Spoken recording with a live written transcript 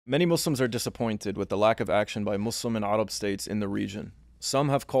Many Muslims are disappointed with the lack of action by Muslim and Arab states in the region. Some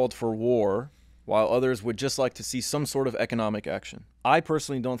have called for war, while others would just like to see some sort of economic action. I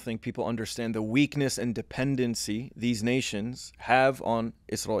personally don't think people understand the weakness and dependency these nations have on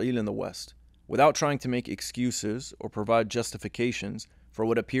Israel in the West. Without trying to make excuses or provide justifications for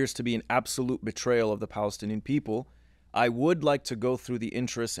what appears to be an absolute betrayal of the Palestinian people, I would like to go through the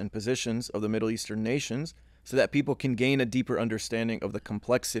interests and positions of the Middle Eastern nations so that people can gain a deeper understanding of the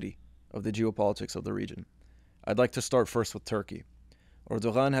complexity of the geopolitics of the region. I'd like to start first with Turkey.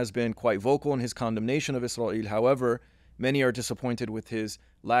 Erdogan has been quite vocal in his condemnation of Israel. However, many are disappointed with his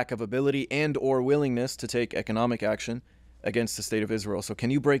lack of ability and or willingness to take economic action against the state of Israel. So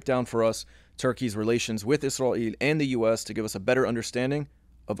can you break down for us Turkey's relations with Israel and the US to give us a better understanding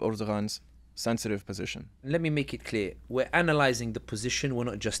of Erdogan's sensitive position? Let me make it clear. We're analyzing the position, we're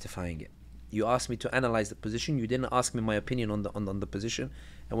not justifying it. You asked me to analyze the position. You didn't ask me my opinion on the position,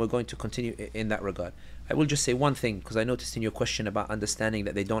 and we're going to continue in that regard. I will just say one thing, because I noticed in your question about understanding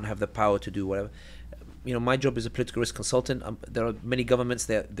that they don't have the power to do whatever. You know, my job is a political risk consultant. There are many governments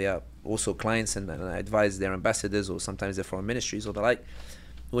that they are also clients, and I advise their ambassadors, or sometimes their foreign ministries or the like.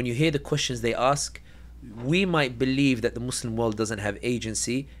 When you hear the questions they ask, we might believe that the Muslim world doesn't have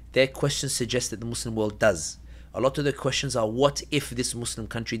agency. Their questions suggest that the Muslim world does. A lot of the questions are, what if this Muslim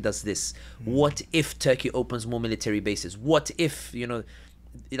country does this? What if Turkey opens more military bases? What if, you know,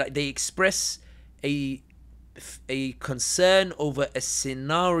 they express a concern over a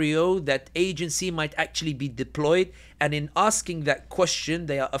scenario that agency might actually be deployed. And in asking that question,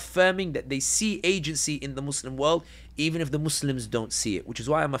 they are affirming that they see agency in the Muslim world, even if the Muslims don't see it, which is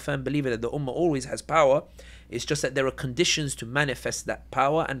why I'm a firm believer that the Ummah always has power. It's just that there are conditions to manifest that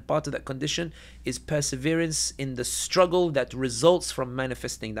power, and part of that condition is perseverance in the struggle that results from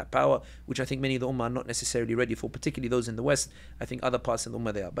manifesting that power, which I think many of the Ummah are not necessarily ready for, particularly those in the West. I think other parts of the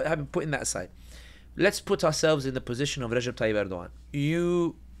Ummah they are. But having putting that aside, let's put ourselves in the position of Recep Tayyip Erdogan.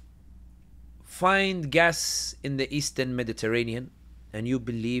 You find gas in the Eastern Mediterranean, and you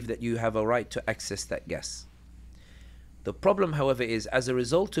believe that you have a right to access that gas. The problem, however, is as a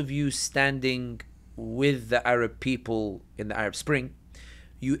result of you standing with the Arab people in the Arab Spring,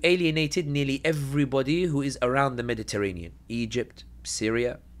 you alienated nearly everybody who is around the Mediterranean. Egypt,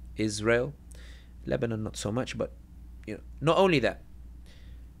 Syria, Israel, Lebanon not so much, but you know, not only that,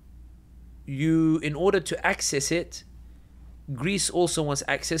 you, in order to access it, Greece also wants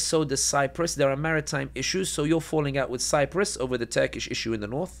access, so does Cyprus. There are maritime issues, so you're falling out with Cyprus over the Turkish issue in the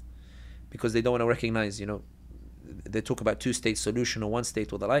north, because they don't want to recognize, you know, they talk about two-state solution or one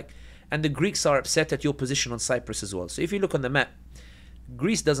state or the like. And the Greeks are upset at your position on Cyprus as well. So if you look on the map,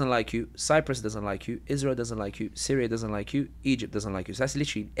 Greece doesn't like you, Cyprus doesn't like you, Israel doesn't like you, Syria doesn't like you, Egypt doesn't like you. So that's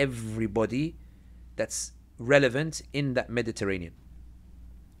literally everybody that's relevant in that Mediterranean.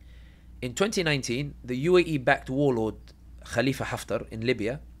 In 2019, the UAE-backed warlord Khalifa Haftar in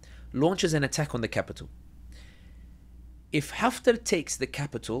Libya launches an attack on the capital. If Haftar takes the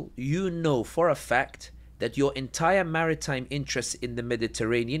capital, you know for a fact that your entire maritime interests in the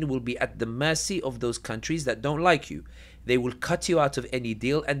Mediterranean will be at the mercy of those countries that don't like you. They will cut you out of any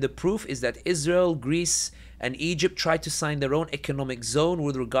deal, and the proof is that Israel, Greece, and Egypt tried to sign their own economic zone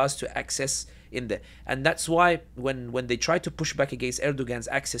with regards to access in there. And that's why when they tried to push back against Erdogan's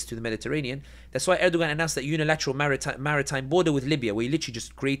access to the Mediterranean, that's why Erdogan announced that unilateral maritime border with Libya, where he literally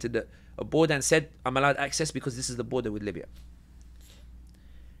just created a border and said, I'm allowed access because this is the border with Libya.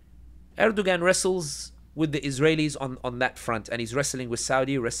 Erdogan wrestles with the Israelis on that front, and he's wrestling with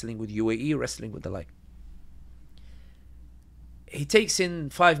Saudi, wrestling with UAE, wrestling with the like. He takes in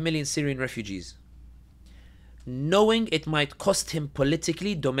 5 million Syrian refugees, knowing it might cost him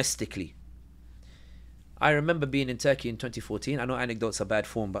politically, domestically. I remember being in Turkey in 2014. I know anecdotes are bad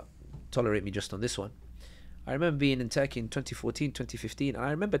form, but tolerate me just on this one. I remember being in Turkey in 2014, 2015, and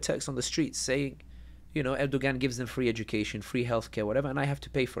I remember Turks on the streets saying, you know, Erdogan gives them free education, free healthcare, whatever, and I have to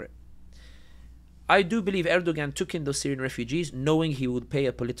pay for it. I do believe Erdogan took in those Syrian refugees knowing he would pay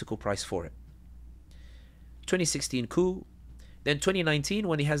a political price for it. 2016 coup. Then 2019,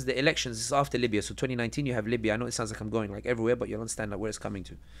 when he has the elections, it's after Libya. So 2019, you have Libya. I know it sounds like I'm going like everywhere, but you'll understand like where it's coming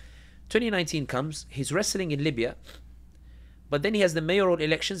to. 2019 comes, he's wrestling in Libya, but then he has the mayoral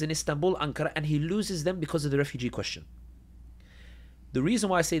elections in Istanbul, Ankara, and he loses them because of the refugee question. The reason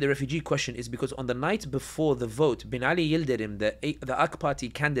why I say the refugee question is because on the night before the vote, Bin Ali Yildirim, the AK Party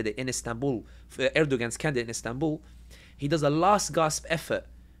candidate in Istanbul, Erdogan's candidate in Istanbul, he does a last gasp effort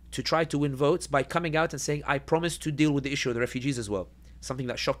to try to win votes by coming out and saying, I promise to deal with the issue of the refugees as well. Something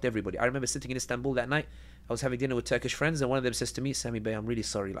that shocked everybody. I remember sitting in Istanbul that night. I was having dinner with Turkish friends, and one of them says to me, Sami Bey, I'm really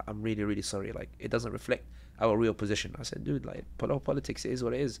sorry. Like, I'm really, really sorry. Like, it doesn't reflect our real position. I said, dude, like, politics, it is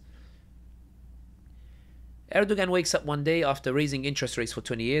what it is. Erdogan wakes up one day after raising interest rates for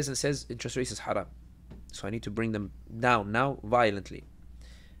 20 years and says, interest rates is haram. So I need to bring them down now violently.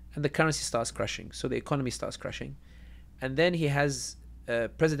 And the currency starts crashing. So the economy starts crashing. And then he has a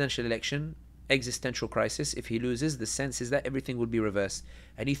presidential election, existential crisis. If he loses, the sense is that everything will be reversed.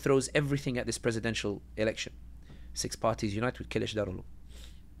 And he throws everything at this presidential election. 6 parties unite with Kilish Darulu.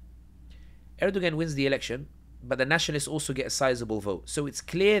 Erdogan wins the election, but the nationalists also get a sizable vote. So it's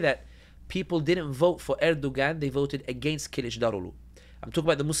clear that people didn't vote for Erdogan, they voted against Kilish Darulu. I'm talking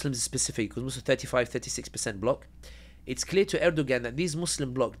about the Muslims specifically, because Muslims 35-36% bloc. It's clear to Erdogan that these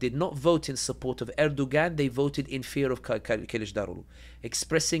Muslim bloc did not vote in support of Erdogan, they voted in fear of Kilish Darulu,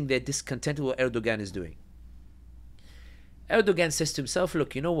 expressing their discontent with what Erdogan is doing. Erdogan says to himself,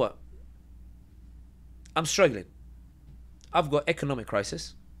 look, you know what? I'm struggling. I've got economic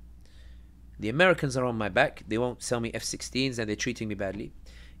crisis. The Americans are on my back. They won't sell me F-16s and they're treating me badly.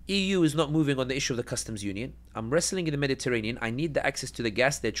 EU is not moving on the issue of the customs union. I'm wrestling in the Mediterranean. I need the access to the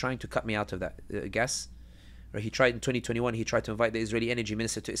gas. They're trying to cut me out of that gas. He tried in 2021, he tried to invite the Israeli energy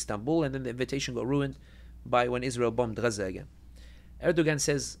minister to Istanbul, and then the invitation got ruined by when Israel bombed Gaza again. Erdogan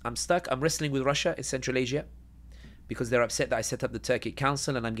says, I'm stuck. I'm wrestling with Russia in Central Asia because they're upset that I set up the Turkic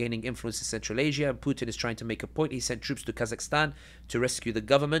Council and I'm gaining influence in Central Asia. And Putin is trying to make a point. He sent troops to Kazakhstan to rescue the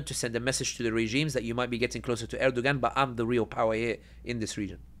government, to send a message to the regimes that you might be getting closer to Erdogan, but I'm the real power here in this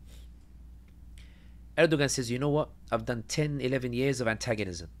region. Erdogan says, you know what? I've done 10, 11 years of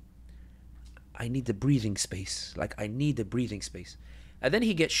antagonism. I need a breathing space. Like, I need a breathing space. And then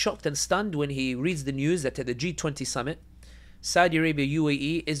he gets shocked and stunned when he reads the news that at the G20 summit, Saudi Arabia,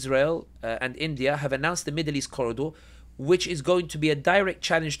 UAE, Israel, and India have announced the Middle East corridor, which is going to be a direct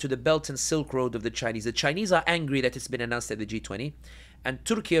challenge to the Belt and Silk Road of the Chinese. The Chinese are angry that it's been announced at the G20. And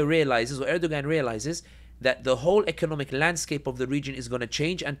Turkiye realizes, or Erdogan realizes, that the whole economic landscape of the region is going to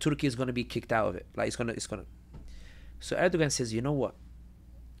change and Turkey is going to be kicked out of it. Like, it's going to. So Erdogan says, you know what?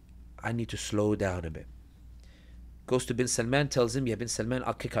 I need to slow down a bit. Goes to bin Salman, tells him, yeah, bin Salman,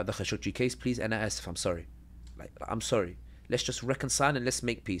 I'll kick out the Khashoggi case, please. And I ask, I'm sorry. Like, I'm sorry. Let's just reconcile and let's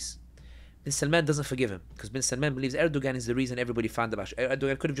make peace. Bin Salman doesn't forgive him because bin Salman believes Erdogan is the reason everybody found about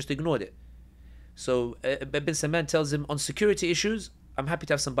Erdogan could have just ignored it. So bin Salman tells him, on security issues, I'm happy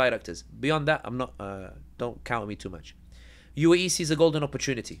to have some Bayraktars. Beyond that, I'm not, don't count on me too much. UAE sees a golden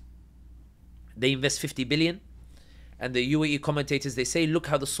opportunity. They invest 50 billion. And the UAE commentators, they say, look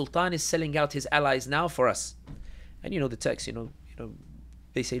how the Sultan is selling out his allies now for us. And the Turks,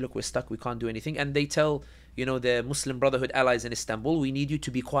 they say, look, we're stuck, we can't do anything. And they tell, the Muslim Brotherhood allies in Istanbul, we need you to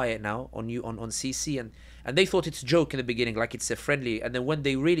be quiet now on CC. And they thought it's a joke in the beginning, like it's a friendly. And then when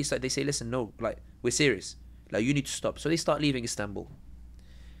they really start, they say, listen, no, like, we're serious. Like, you need to stop. So they start leaving Istanbul.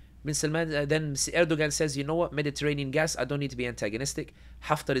 Bin Salman, then Erdogan says, you know what, Mediterranean gas, I don't need to be antagonistic.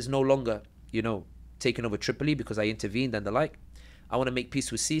 Haftar is no longer, taken over Tripoli because I intervened and the like. I want to make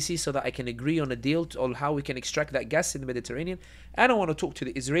peace with Sisi so that I can agree on a deal on how we can extract that gas in the Mediterranean. And I want to talk to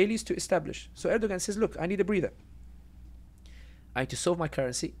the Israelis to establish. So Erdogan says, look, I need a breather. I need to solve my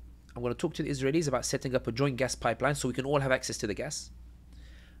currency. I'm going to talk to the Israelis about setting up a joint gas pipeline so we can all have access to the gas.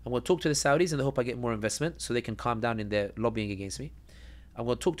 I'm going to talk to the Saudis in the hope I get more investment so they can calm down in their lobbying against me. I'm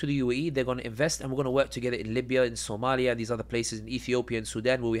going to talk to the UAE. They're going to invest and we're going to work together in Libya, in Somalia, these other places, in Ethiopia and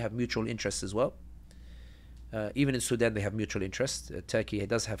Sudan where we have mutual interests as well. Even in Sudan, they have mutual interests. Turkey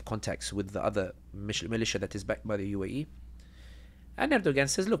does have contacts with the other militia that is backed by the UAE. And Erdogan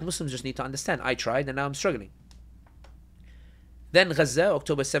says, look, Muslims just need to understand. I tried and now I'm struggling. Then Gaza,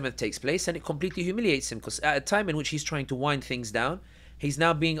 October 7th takes place and it completely humiliates him because at a time in which he's trying to wind things down, he's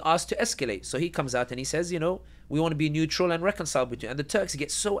now being asked to escalate. So he comes out and he says, we want to be neutral and reconcile between. And the Turks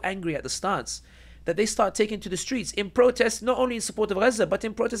get so angry at the stance that they start taking to the streets in protest, not only in support of Gaza, but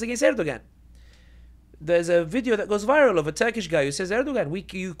in protest against Erdogan. There's a video that goes viral of a Turkish guy who says,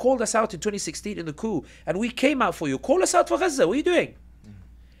 Erdogan, you called us out in 2016 in the coup, and we came out for you. Call us out for Gaza. What are you doing?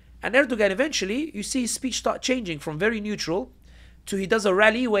 And Erdogan eventually, you see his speech start changing from very neutral to he does a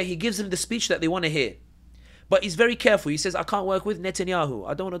rally where he gives them the speech that they want to hear. But he's very careful. He says, I can't work with Netanyahu.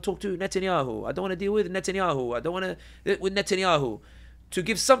 I don't want to talk to Netanyahu. I don't want to deal with Netanyahu. I don't want to with Netanyahu. To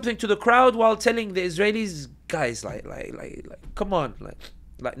give something to the crowd while telling the Israelis, guys, like, come on,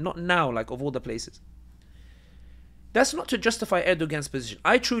 like not now, like of all the places. That's not to justify Erdogan's position.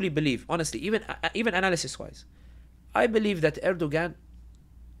 I truly believe, honestly, even analysis-wise, I believe that Erdogan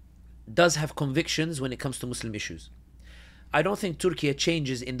does have convictions when it comes to Muslim issues. I don't think Turkey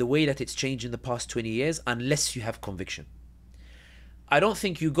changes in the way that it's changed in the past 20 years unless you have conviction. I don't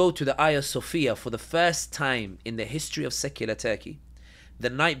think you go to the Hagia Sophia for the first time in the history of secular Turkey the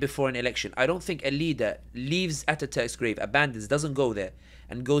night before an election. I don't think a leader leaves Ataturk's grave, abandons, doesn't go there,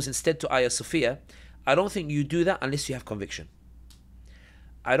 and goes instead to Hagia Sophia. I don't think you do that unless you have conviction.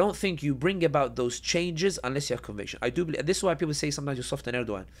 I don't think you bring about those changes unless you have conviction. I do believe, this is why people say sometimes you're soft on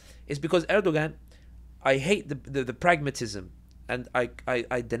Erdogan. It's because Erdogan, I hate the pragmatism, and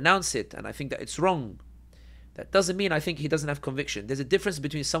I denounce it, and I think that it's wrong. That doesn't mean I think he doesn't have conviction. There's a difference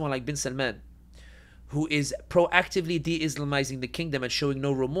between someone like bin Salman, who is proactively de-Islamizing the kingdom and showing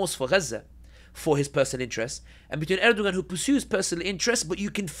no remorse for Gaza, for his personal interests, and between Erdogan, who pursues personal interests, but you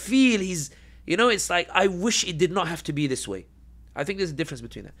can feel he's, it's like, I wish it did not have to be this way. I think there's a difference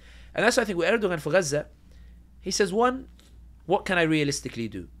between that. And that's why I think with Erdogan for Gaza, he says, one, what can I realistically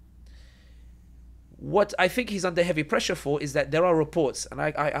do? What I think he's under heavy pressure for is that there are reports, and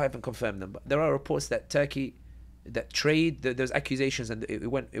I haven't confirmed them, but there are reports that Turkey, that trade, there's accusations, and it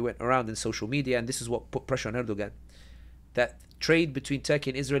went around in social media, and this is what put pressure on Erdogan, that trade between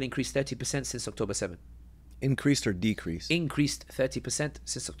Turkey and Israel increased 30% since October 7. Increased or decreased? Increased 30%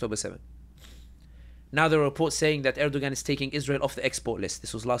 since October 7. Now there are reports saying that Erdogan is taking Israel off the export list.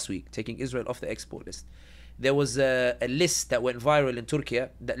 This was last week, taking Israel off the export list. There was a list that went viral in Turkiye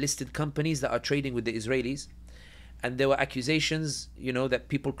that listed companies that are trading with the Israelis. And there were accusations, that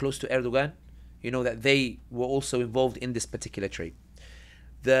people close to Erdogan, that they were also involved in this particular trade.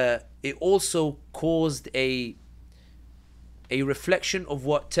 It also caused a reflection of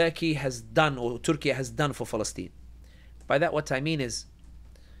what Turkey has done, or Turkiye has done for Palestine. By that, what I mean is,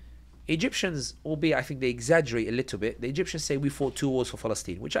 Egyptians, albeit I think they exaggerate a little bit, the Egyptians say we fought 2 wars for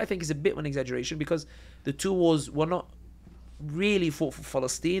Palestine, which I think is a bit of an exaggeration, because the 2 wars were not really fought for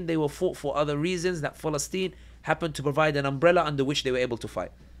Palestine. They were fought for other reasons, that Palestine happened to provide an umbrella under which they were able to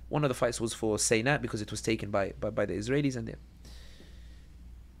fight. One of the fights was for Sinai, because it was taken by the Israelis.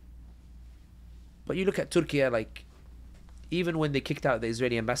 But you look at Turkey, like, even when they kicked out the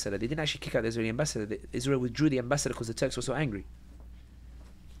Israeli ambassador, they didn't actually kick out the Israeli ambassador. Israel withdrew the ambassador because the Turks were so angry.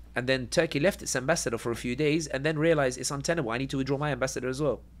 And then Turkey left its ambassador for a few days and then realized it's untenable. I need to withdraw my ambassador as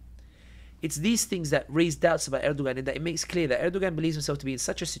well. It's these things that raise doubts about Erdogan, and that it makes clear that Erdogan believes himself to be in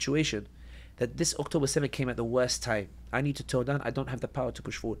such a situation that this October 7th came at the worst time. I need to tone down. I don't have the power to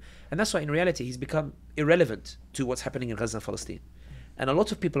push forward. And that's why in reality he's become irrelevant to what's happening in Gaza and Palestine. And a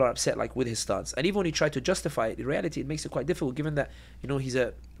lot of people are upset with his stance. And even when he tried to justify it, in reality it makes it quite difficult, given that he's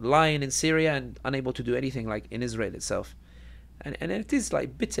a lion in Syria and unable to do anything like in Israel itself. And it is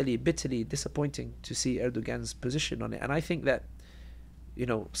like bitterly disappointing to see Erdogan's position on it. And I think that,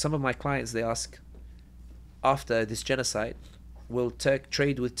 some of my clients, they ask, after this genocide, will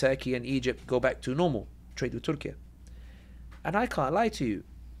trade with Turkey and Egypt go back to normal, trade with Turkey? And I can't lie to you.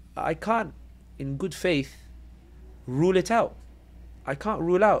 I can't, in good faith, rule it out. I can't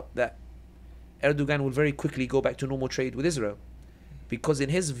rule out that Erdogan will very quickly go back to normal trade with Israel. Because in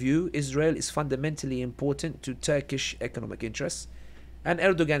his view, Israel is fundamentally important to Turkish economic interests. And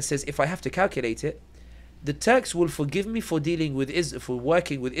Erdogan says, if I have to calculate it, the Turks will forgive me for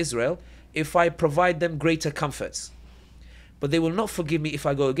working with Israel if I provide them greater comforts. But they will not forgive me if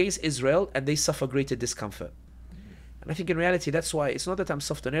I go against Israel and they suffer greater discomfort. And I think in reality, that's why, it's not that I'm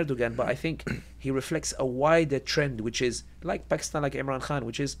soft on Erdogan, but I think he reflects a wider trend, which is like Pakistan, like Imran Khan,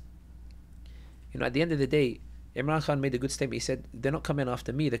 which is, at the end of the day, Imran Khan made a good statement. He said, they're not coming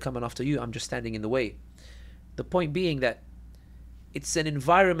after me, they're coming after you. I'm just standing in the way. The point being that it's an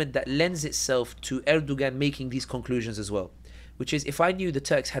environment that lends itself to Erdogan making these conclusions as well. Which is, if I knew the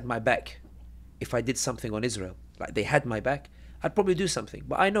Turks had my back, if I did something on Israel, like they had my back, I'd probably do something.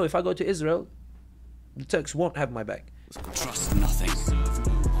 But I know if I go to Israel, the Turks won't have my back. Trust nothing.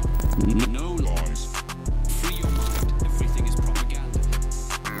 No